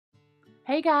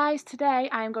Hey guys, today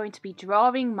I am going to be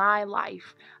drawing my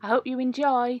life. I hope you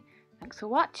enjoy. Thanks for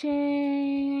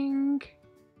watching.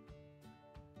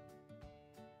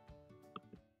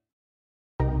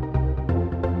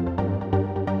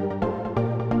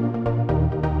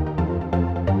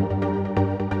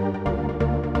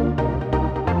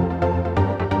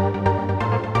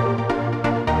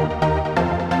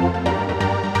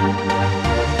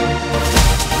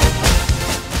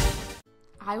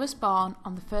 I was born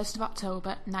on the 1st of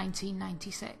October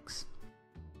 1996.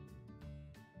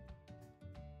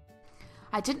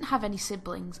 I didn't have any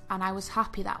siblings and I was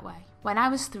happy that way. When I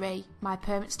was 3, my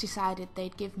parents decided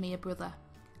they'd give me a brother,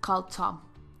 called Tom.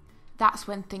 That's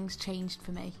when things changed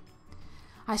for me.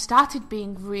 I started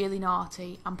being really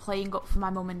naughty and playing up for my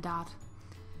mum and dad.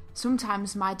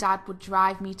 Sometimes my dad would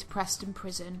drive me to Preston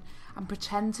prison and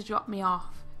pretend to drop me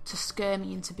off to scare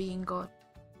me into being good.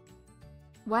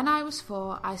 When I was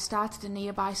 4, I started a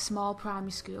nearby small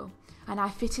primary school and I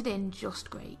fitted in just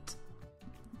great.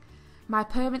 My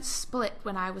parents split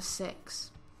when I was 6.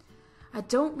 I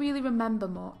don't really remember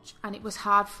much and it was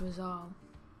hard for us all.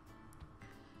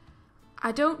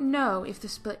 I don't know if the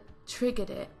split triggered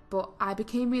it, but I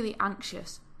became really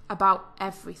anxious about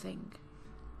everything.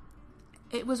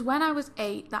 It was when I was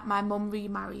 8 that my mum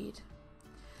remarried.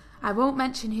 I won't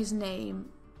mention his name,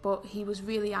 but he was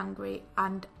really angry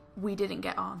and we didn't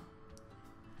get on.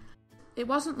 It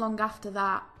wasn't long after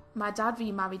that my dad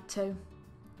remarried too.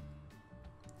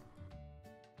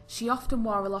 She often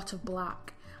wore a lot of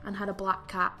black and had a black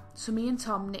cat, so me and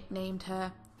Tom nicknamed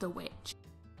her the Witch.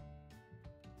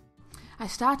 I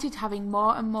started having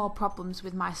more and more problems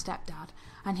with my stepdad,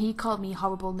 and he called me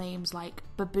horrible names like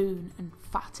baboon and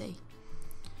fatty.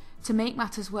 To make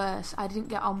matters worse, I didn't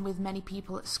get on with many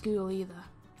people at school either.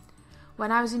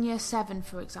 When I was in year 7,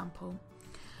 for example,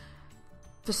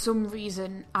 for some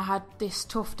reason I had this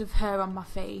tuft of hair on my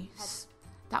face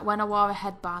that when I wore a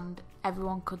headband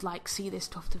everyone could see this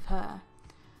tuft of hair,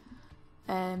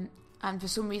 and for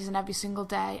some reason every single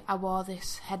day I wore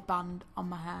this headband on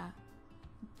my hair.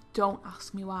 Don't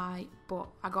ask me why, but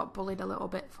I got bullied a little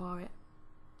bit for it.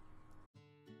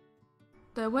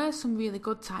 There were some really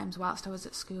good times whilst I was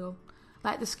at school,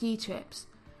 like the ski trips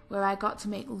where I got to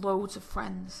make loads of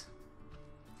friends.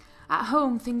 At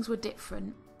home things were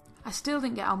different. I still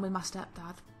didn't get on with my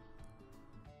stepdad.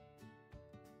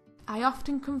 I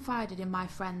often confided in my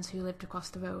friends who lived across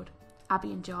the road,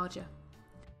 Abby and Georgia.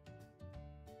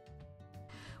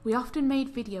 We often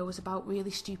made videos about really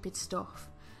stupid stuff,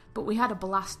 but we had a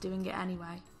blast doing it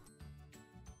anyway.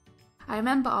 I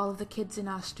remember all of the kids in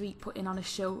our street putting on a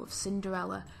show of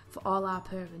Cinderella for all our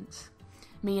parents.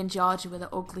 Me and Georgia were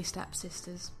the ugly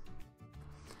stepsisters.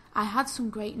 I had some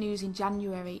great news in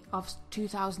January of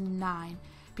 2009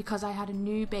 because I had a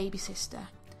new baby sister.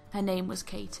 Her name was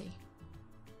Katie.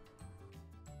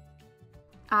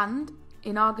 And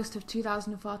in August of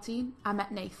 2014, I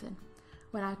met Nathan.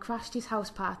 When I crashed his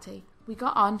house party, we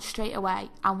got on straight away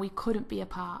and we couldn't be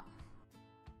apart.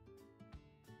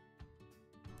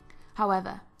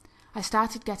 However, I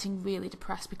started getting really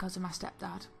depressed because of my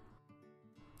stepdad.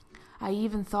 I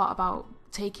even thought about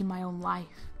taking my own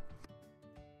life.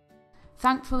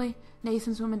 Thankfully,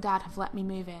 Nathan's mum and dad have let me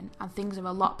move in and things are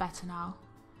a lot better now.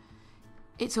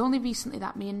 It's only recently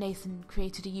that me and Nathan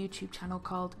created a YouTube channel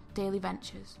called Daily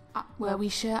Ventures, where we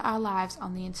share our lives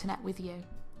on the internet with you.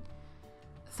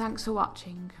 Thanks for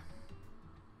watching.